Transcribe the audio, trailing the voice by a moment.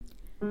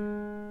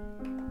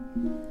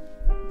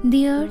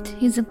The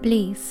earth is a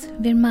place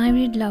where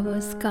married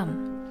lovers come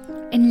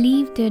and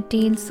leave their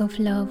tales of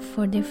love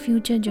for their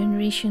future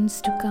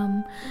generations to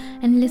come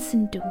and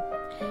listen to.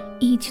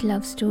 Each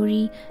love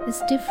story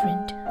is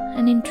different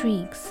and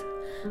intrigues,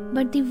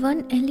 but the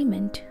one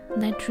element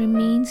that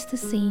remains the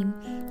same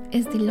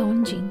is the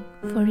longing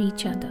for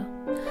each other.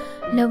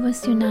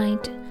 Lovers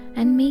unite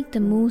and make the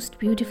most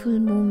beautiful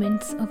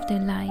moments of their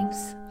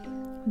lives.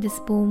 This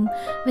poem,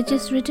 which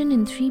is written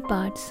in 3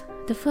 parts,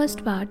 the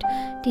first part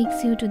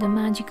takes you to the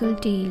magical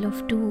tale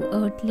of 2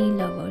 earthly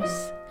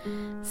lovers.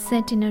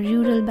 Set in a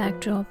rural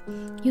backdrop,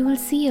 you will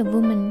see a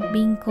woman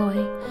being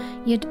coy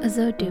yet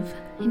assertive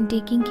in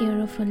taking care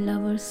of her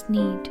lover's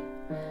need.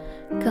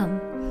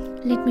 Come,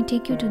 let me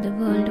take you to the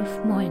world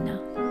of Moina,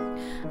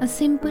 a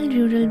simple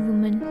rural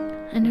woman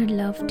and her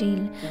love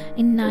tale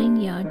in 9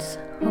 yards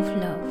of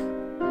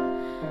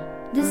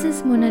love. This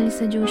is Mona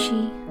Lisa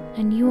Joshi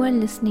and you are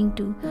listening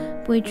to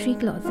Poetry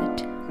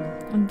Closet.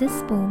 And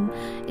this poem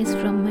is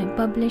from my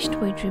published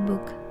poetry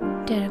book,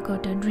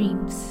 Terracotta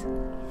Dreams.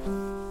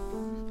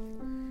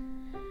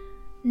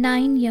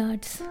 9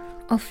 yards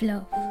of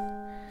love.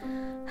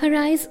 Her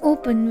eyes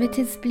open with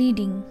his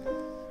bleeding.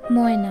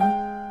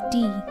 Moina,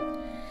 tea.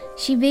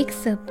 She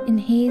wakes up in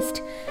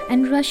haste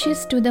and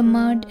rushes to the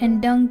mud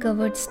and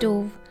dung-covered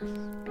stove.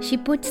 She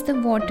puts the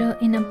water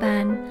in a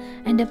pan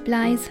and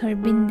applies her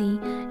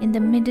bindi in the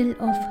middle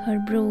of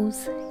her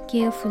brows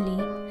carefully.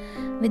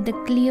 With the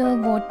clear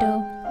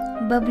water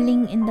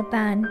bubbling in the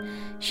pan,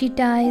 she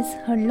ties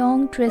her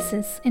long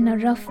tresses in a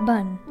rough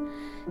bun.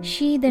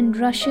 She then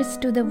rushes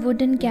to the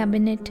wooden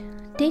cabinet,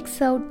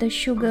 takes out the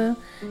sugar,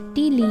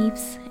 tea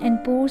leaves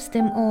and pours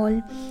them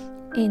all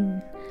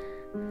in.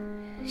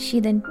 She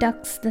then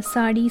tucks the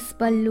sari's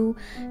pallu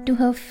to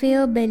her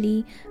fair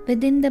belly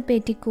within the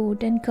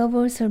petticoat and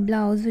covers her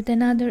blouse with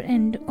another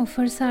end of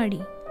her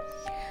sari.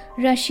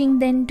 Rushing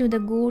then to the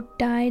goat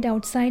tied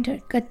outside her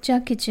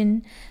kacha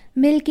kitchen,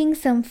 milking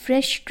some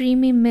fresh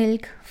creamy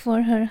milk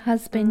for her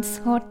husband's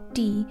hot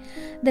tea,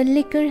 the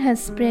liquor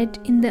has spread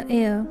in the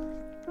air,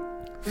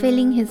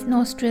 filling his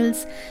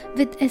nostrils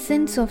with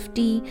essence of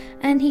tea,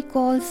 and he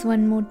calls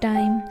one more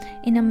time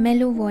in a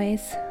mellow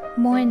voice,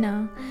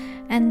 Moina,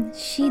 and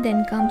she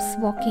then comes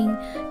walking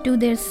to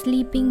their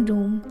sleeping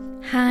room,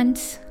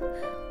 hands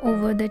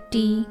over the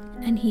tea,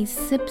 and he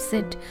sips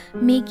it,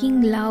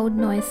 making loud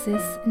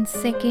noises in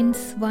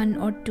seconds 1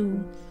 or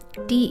 2.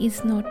 Tea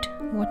is not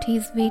what he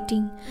is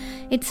waiting.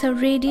 It's her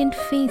radiant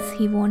face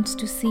he wants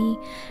to see,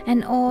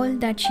 and all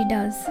that she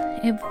does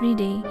every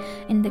day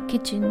in the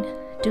kitchen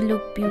to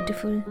look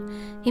beautiful.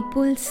 He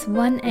pulls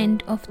one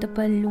end of the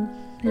pallu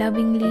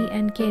lovingly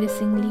and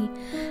caressingly,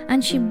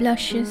 and she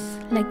blushes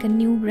like a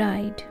new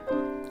bride.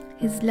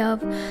 His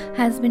love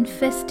has been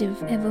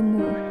festive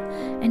evermore,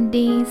 and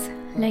days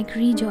like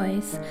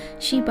rejoice,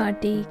 she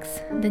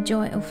partakes the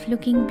joy of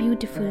looking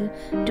beautiful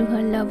to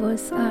her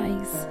lover's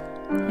eyes.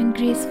 And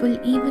graceful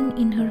even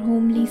in her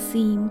homely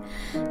seam,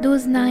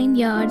 those 9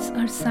 yards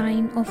are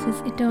sign of his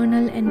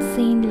eternal and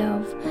sane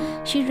love.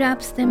 She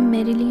wraps them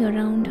merrily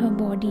around her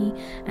body,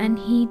 and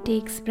he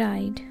takes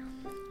pride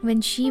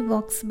when she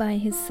walks by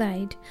his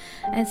side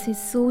as his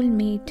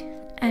soulmate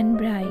and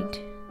bride.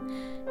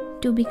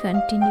 To be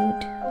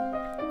continued.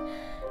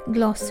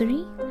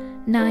 Glossary: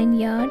 9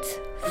 yards,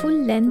 full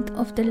length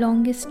of the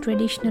longest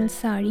traditional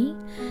sari.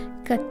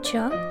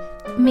 Kacha,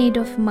 made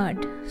of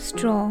mud,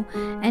 straw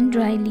and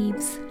dry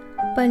leaves.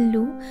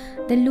 Pallu,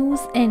 the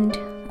loose end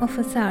of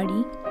a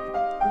sari.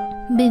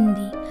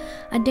 Bindi,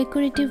 a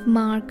decorative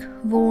mark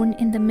worn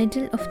in the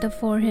middle of the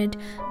forehead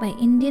by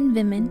Indian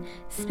women,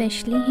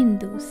 especially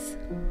Hindus.